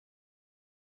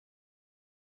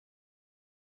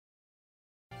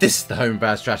This is the Home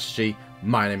Bad Strategy.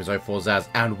 My name is O4Zaz,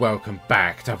 and welcome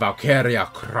back to Valkyria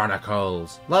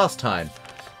Chronicles. Last time,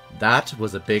 that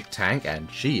was a big tank, and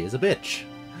she is a bitch.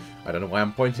 I don't know why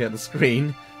I'm pointing at the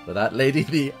screen, but that lady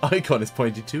the icon is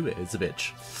pointing to is a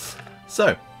bitch.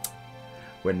 So,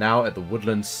 we're now at the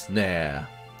Woodland Snare,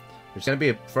 which is going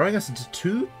to be throwing us into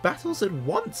two battles at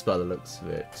once by the looks of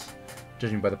it.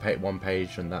 Judging by the one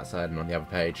page on that side and on the other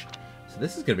page. So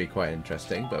this is going to be quite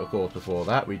interesting, but of course before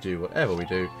that we do whatever we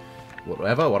do. What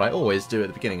I always do at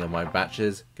the beginning of my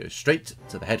batches, go straight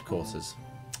to the headquarters.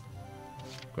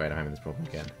 Great, I'm having this problem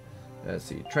again. Let's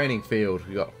see, training field,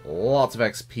 we've got lots of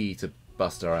XP to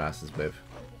bust our asses with.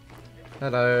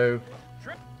 Hello.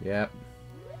 Yep.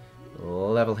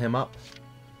 Level him up.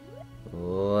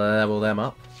 Level them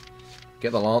up.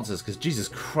 Get the lancers, because Jesus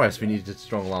Christ, we needed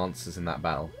strong lancers in that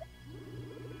battle.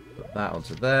 Put that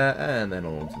onto there, and then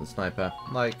onto the sniper,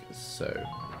 like so.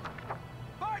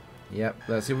 Yep,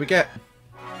 let's see what we get.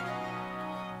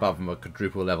 Apart from a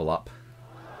quadruple level up.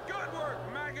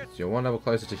 So you're one level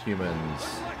closer to humans.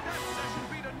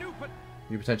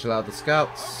 New potential out of the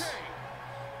scouts.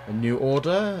 A new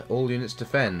order, all units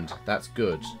defend. That's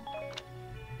good.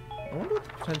 I wonder what the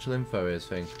potential info is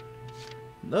thing.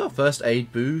 No, first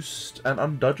aid boost and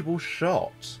undodgeable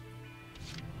shot.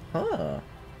 Huh.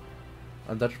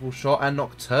 Undodgeable shot and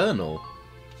nocturnal.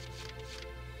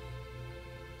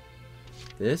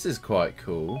 This is quite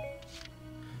cool.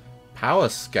 Power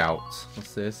Scout.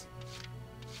 What's this?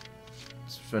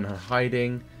 It's from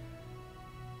hiding.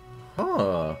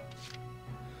 Huh.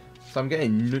 So I'm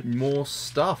getting more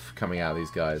stuff coming out of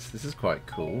these guys. This is quite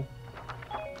cool.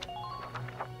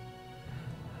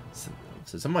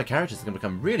 So some of my characters are going to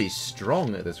become really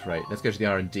strong at this rate. Let's go to the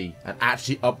R&D and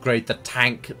actually upgrade the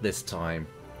tank this time.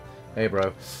 Hey,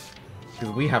 bro.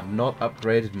 Because we have not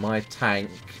upgraded my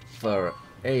tank for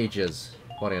ages.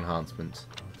 Body enhancement.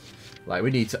 Like,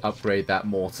 we need to upgrade that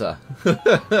mortar.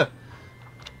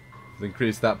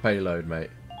 Increase that payload, mate.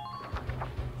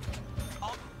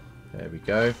 There we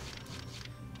go.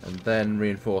 And then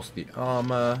reinforce the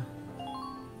armor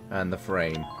and the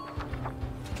frame.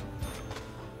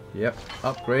 Yep,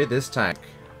 upgrade this tank.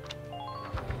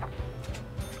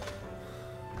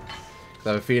 I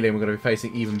have a feeling we're going to be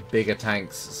facing even bigger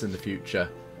tanks in the future.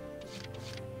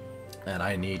 And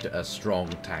I need a strong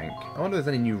tank. I wonder if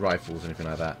there's any new rifles or anything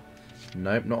like that.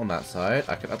 Nope, not on that side.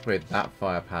 I can upgrade that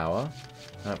firepower.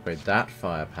 Upgrade that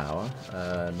firepower.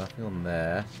 Nothing on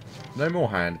there. No more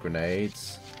hand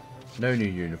grenades. No new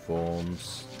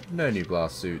uniforms. No new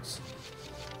blast suits.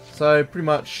 So, pretty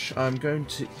much, I'm going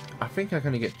to... I think I'm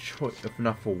going to get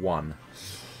enough for one.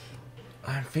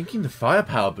 I'm thinking the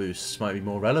firepower boosts might be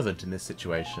more relevant in this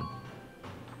situation.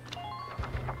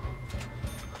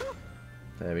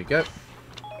 There we go.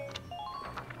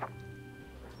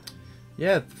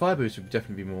 Yeah, the fire boost would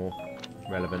definitely be more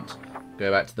relevant.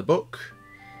 Go back to the book.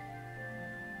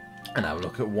 And have a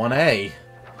look at 1A.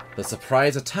 The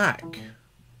surprise attack.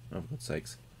 Oh, for God's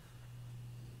sakes.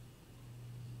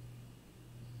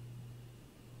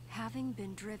 Having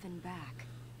been driven back,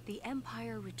 the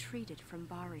Empire retreated from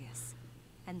Barius,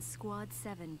 and Squad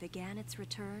 7 began its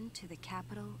return to the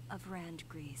capital of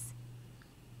Randgrease.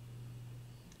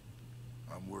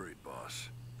 I'm worried, boss.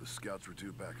 The scouts were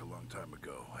due back a long time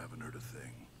ago. Haven't heard a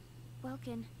thing.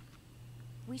 Welkin,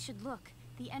 we should look.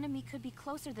 The enemy could be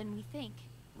closer than we think.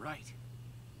 Right.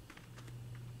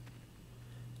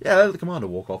 Yeah, let the commander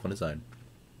walk off on his own.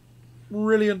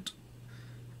 Brilliant.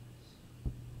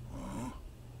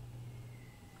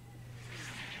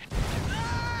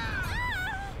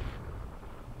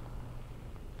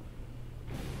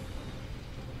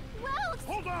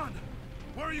 Hold on!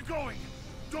 Where are you going?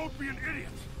 Don't be an idiot!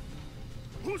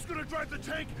 Who's gonna drive the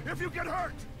tank if you get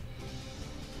hurt?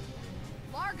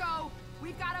 Largo,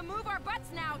 we've got to move our butts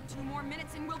now. 2 more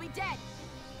minutes and we'll be dead.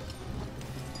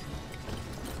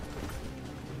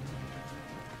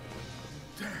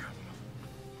 Damn.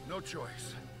 No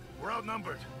choice. We're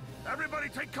outnumbered. Everybody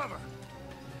take cover!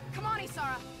 Come on,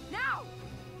 Isara, now!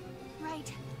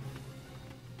 Right.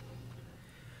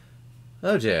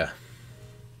 Oh dear.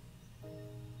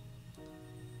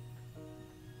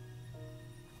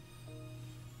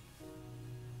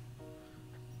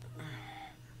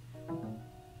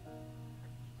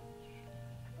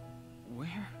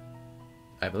 Where?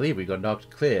 I believe we got knocked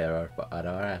clear at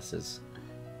our asses.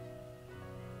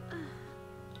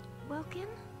 Welkin?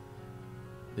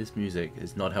 This music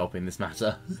is not helping this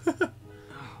matter. Oh,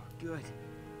 good.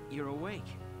 You're awake.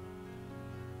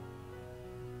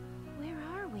 Where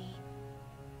are we?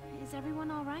 Is everyone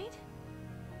all right?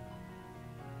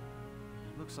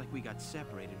 Looks like we got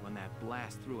separated when that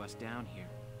blast threw us down here.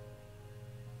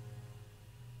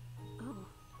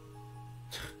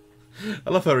 I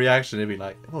love her reaction. It'd be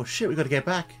like, oh shit, we got to get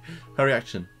back. Her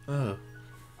reaction. Oh.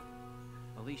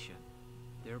 Alicia,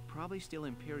 there are probably still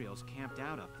Imperials camped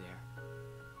out up there.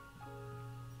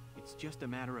 It's just a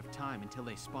matter of time until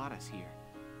they spot us here.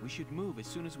 We should move as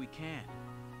soon as we can.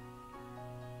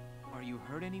 Are you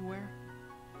hurt anywhere?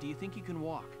 Do you think you can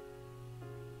walk?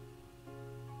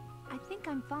 I think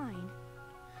I'm fine.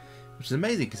 Which is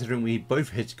amazing considering we both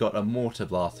had got a mortar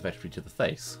blast effectively to the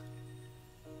face.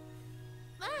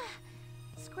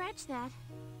 Scratch that.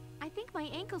 I think my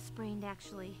ankle's sprained,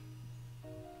 actually.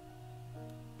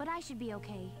 But I should be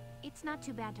okay. It's not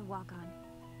too bad to walk on.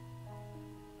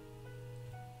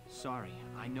 Sorry,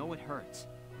 I know it hurts,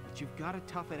 but you've got to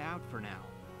tough it out for now.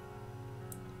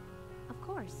 Of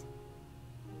course.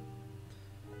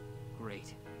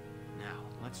 Great. Now,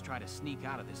 let's try to sneak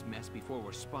out of this mess before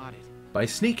we're spotted. By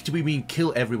sneak, do we mean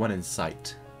kill everyone in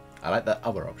sight? I like that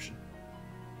other option.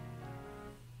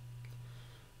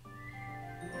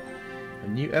 A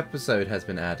new episode has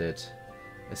been added.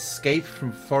 Escape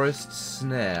from Forest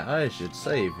Snare. I should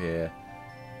save here.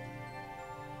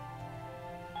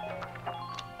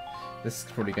 This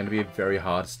is probably going to be a very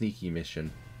hard sneaky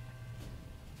mission.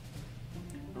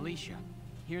 Alicia,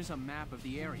 here's a map of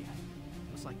the area.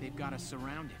 Looks like they've got us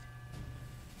surrounded.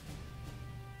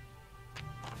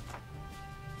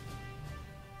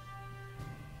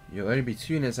 You'll only be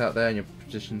 2 units out there and your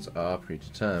positions are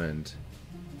predetermined.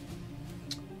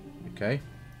 Okay.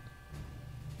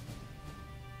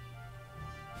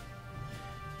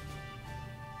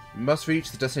 You must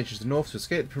reach the destination to the north to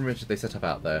escape the perimeter they set up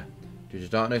out there. Due to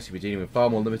darkness, you'll be dealing with far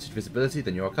more limited visibility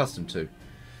than you're accustomed to.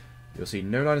 You'll see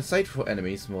no line of sight for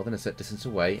enemies more than a set distance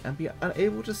away and be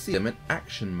unable to see them in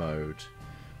action mode.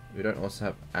 You don't also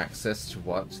have access to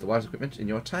the wireless equipment in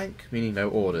your tank, meaning no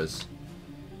orders.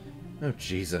 Oh,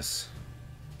 Jesus.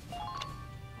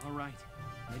 Alright,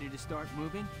 ready to start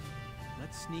moving?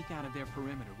 Let's sneak out of their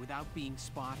perimeter without being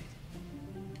spotted.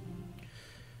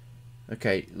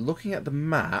 Okay, looking at the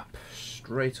map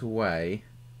straight away...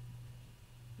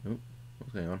 Oh,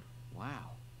 what's going on?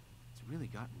 Wow, it's really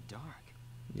gotten dark.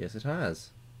 Yes, it has.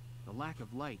 The lack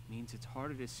of light means it's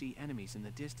harder to see enemies in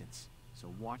the distance,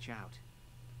 so watch out.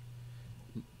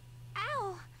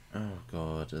 Ow! Oh,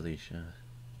 God, Alicia.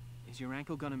 Is your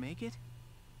ankle gonna make it?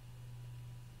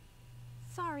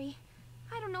 Sorry.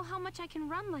 I don't know how much I can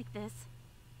run like this.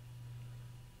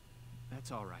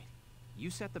 That's alright. You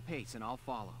set the pace and I'll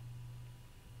follow.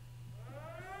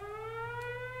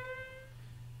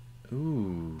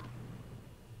 Ooh.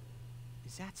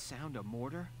 Does that sound a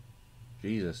mortar?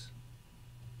 Jesus.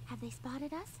 Have they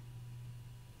spotted us?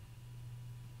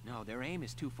 No, their aim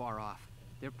is too far off.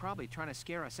 They're probably trying to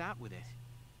scare us out with it.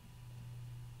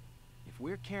 If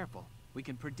we're careful, we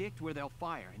can predict where they'll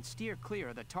fire and steer clear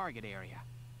of the target area.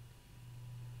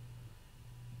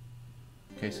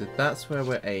 Okay, so that's where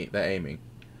they're aiming.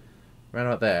 Right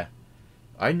about there.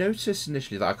 I noticed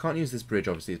initially that I can't use this bridge,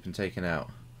 obviously it's been taken out.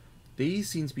 These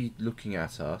seem to be looking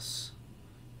at us.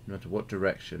 No matter what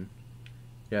direction.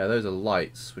 Yeah, those are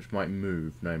lights, which might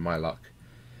move. No, my luck.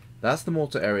 That's the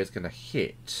mortar area it's going to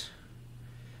hit.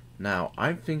 Now,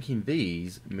 I'm thinking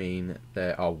these mean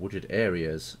there are wooded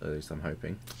areas. At least I'm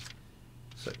hoping.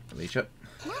 So, Alicia,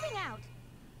 Moving out.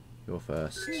 you're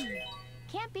first.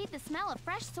 Can't beat the smell of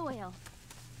fresh soil.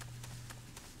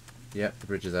 Yep, the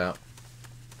bridge is out.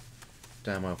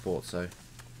 Damn, I thought so.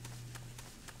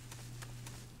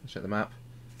 Let's check the map.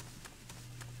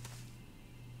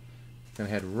 Gonna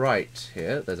head right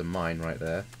here. There's a mine right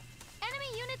there. Enemy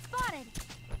unit spotted.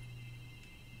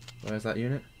 Where's that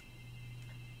unit?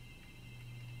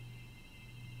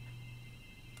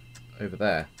 Over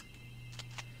there.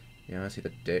 Yeah, I see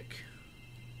the dick.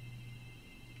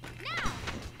 Now.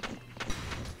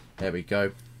 There we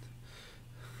go.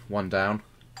 One down.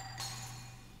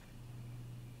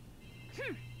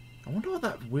 I wonder what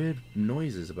that weird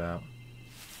noise is about.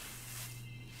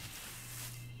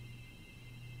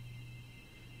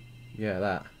 Yeah,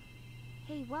 that.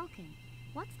 Hey, Welkin.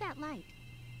 What's that light?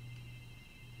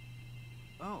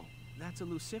 Oh, that's a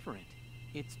luciferant.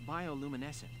 It's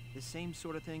bioluminescent, the same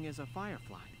sort of thing as a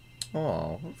firefly.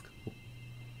 Oh, that's cool.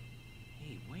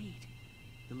 Hey, wait.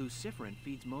 The luciferant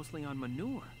feeds mostly on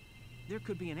manure. There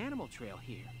could be an animal trail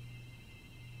here.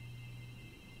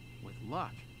 With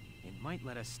luck, it might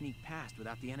let us sneak past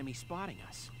without the enemy spotting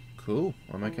us. Cool.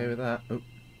 I'm okay with that. Oh.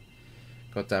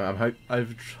 God damn it,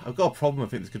 I've got a problem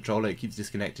with this controller. It keeps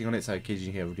disconnecting on it, so occasionally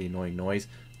you hear a really annoying noise.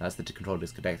 That's the controller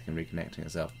disconnecting and reconnecting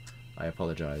itself. I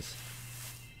apologise.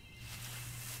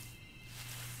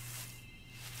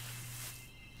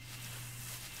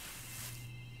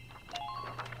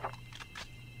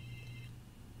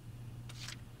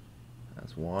 That's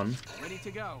That's one. Ready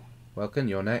to go. Welcome,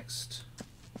 you're next.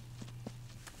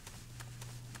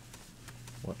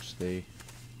 Watch the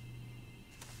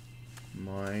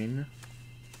mine.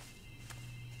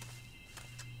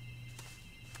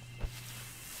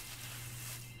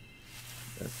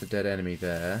 That's the dead enemy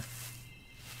there.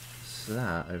 What's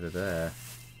that over there?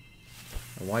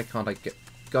 And why can't I get...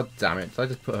 God damn it, did I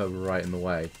just put her right in the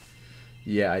way?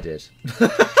 Yeah, I did.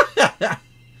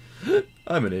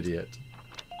 I'm an idiot.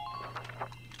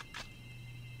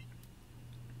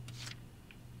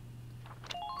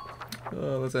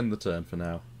 Oh, let's end the turn for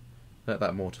now. Let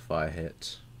that mortifier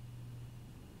hit.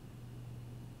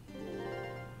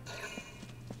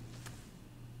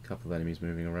 Couple of enemies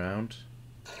moving around.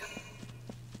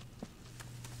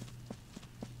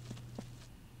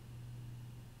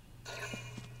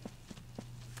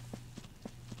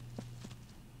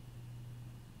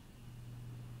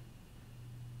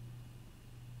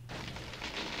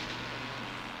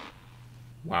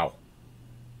 Wow.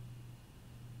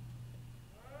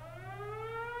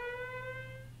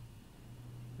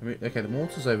 I mean, okay, the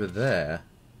mortar's over there.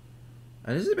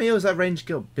 And is it me or is that range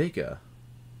got bigger?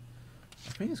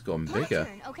 I think it's gotten bigger.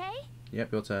 Turn, okay?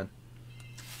 Yep, your turn.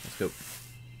 Let's go.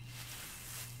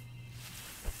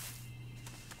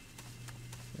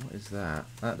 What is that?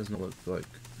 That does not look like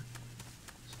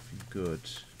something good.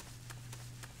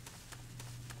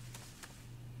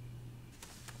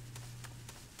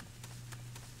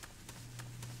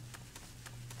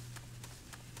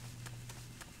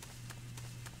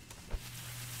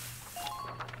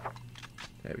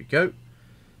 There we go.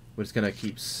 We're just gonna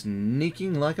keep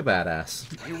sneaking like a badass.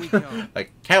 Here we go. A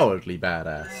cowardly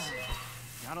badass.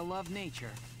 Gotta love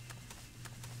nature.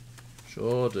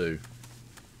 Sure do.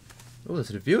 Oh,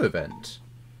 there's a review event.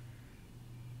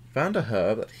 Found a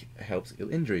herb that helps heal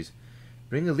injuries.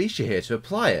 Bring Alicia here to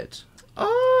apply it.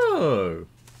 Oh!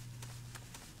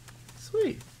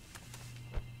 Sweet.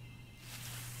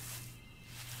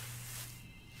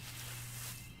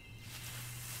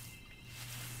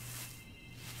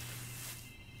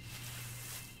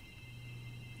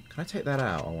 Can I take that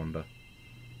out, I wonder?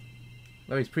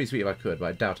 That would be pretty sweet if I could, but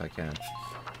I doubt I can.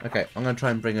 Okay, I'm going to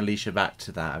try and bring Alicia back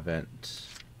to that event.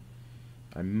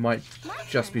 I might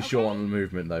just be short on the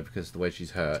movement, though, because of the way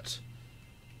she's hurt.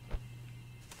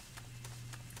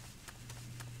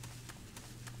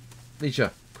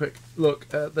 Alicia, quick, look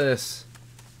at this.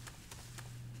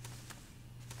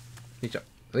 Alicia,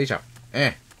 Alicia,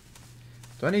 eh.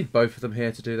 Do I need both of them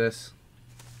here to do this?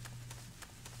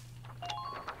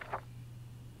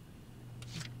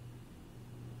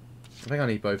 I think I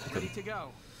need both of them. Ready to go.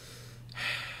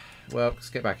 Well, let's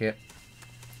get back here.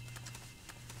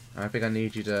 I think I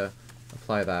need you to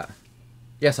apply that.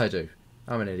 Yes, I do.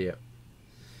 I'm an idiot.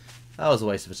 That was a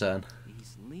waste of a turn.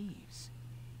 These leaves.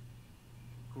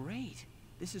 Great.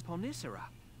 This is Ponicera.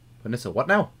 Vanessa, what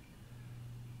now?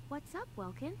 What's up,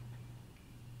 Welkin?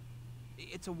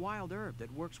 It's a wild herb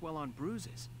that works well on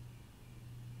bruises.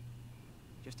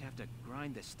 Just have to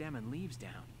grind the stem and leaves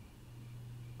down.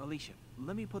 Alicia,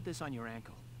 let me put this on your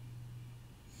ankle.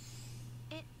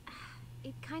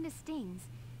 It kind of stings.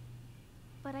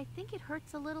 But I think it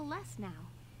hurts a little less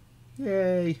now.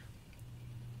 Yay.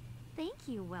 Thank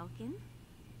you, Welkin.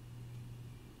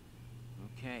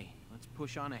 Okay, let's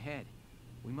push on ahead.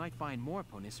 We might find more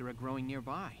Ponicera growing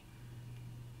nearby.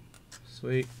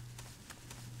 Sweet.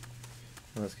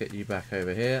 Well, let's get you back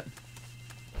over here.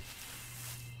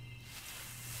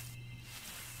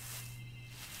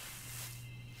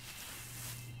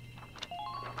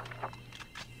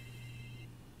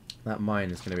 That mine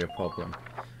is going to be a problem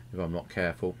if I'm not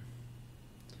careful.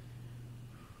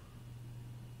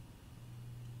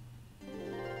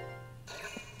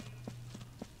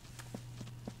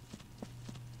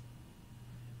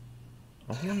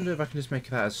 I wonder if I can just make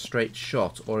that a straight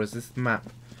shot, or is this map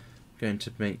going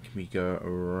to make me go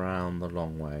around the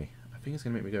long way? I think it's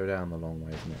going to make me go down the long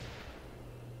way, isn't it?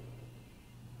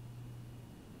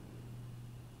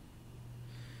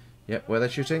 Yep, where they're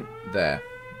shooting? There.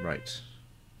 Right.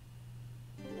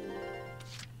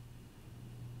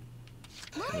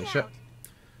 Alicia,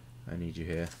 I need you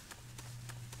here.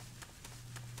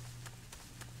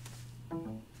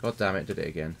 God damn it, did it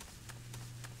again.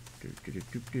 Do, do, do,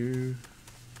 do, do.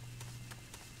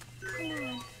 Come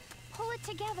on, pull it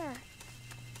together.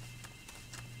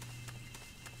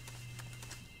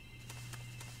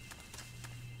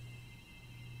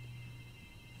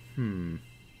 Can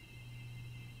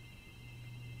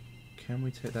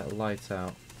we take that light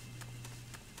out?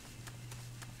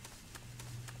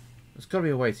 There's got to be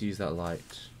a way to use that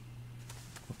light.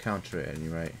 Or counter it at any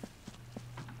rate.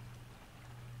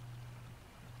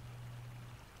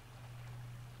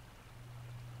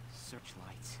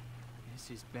 searchlights. This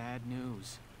is bad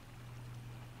news.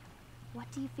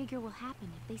 What do you figure will happen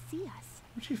if they see us?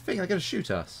 What do you think? They're going to shoot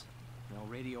us? They'll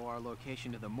radio our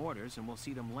location to the mortars and we'll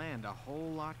see them land a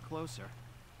whole lot closer.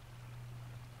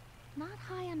 Not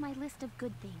high on my list of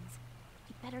good things.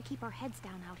 We'd better keep our heads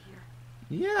down out here.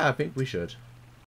 Yeah, I think we should.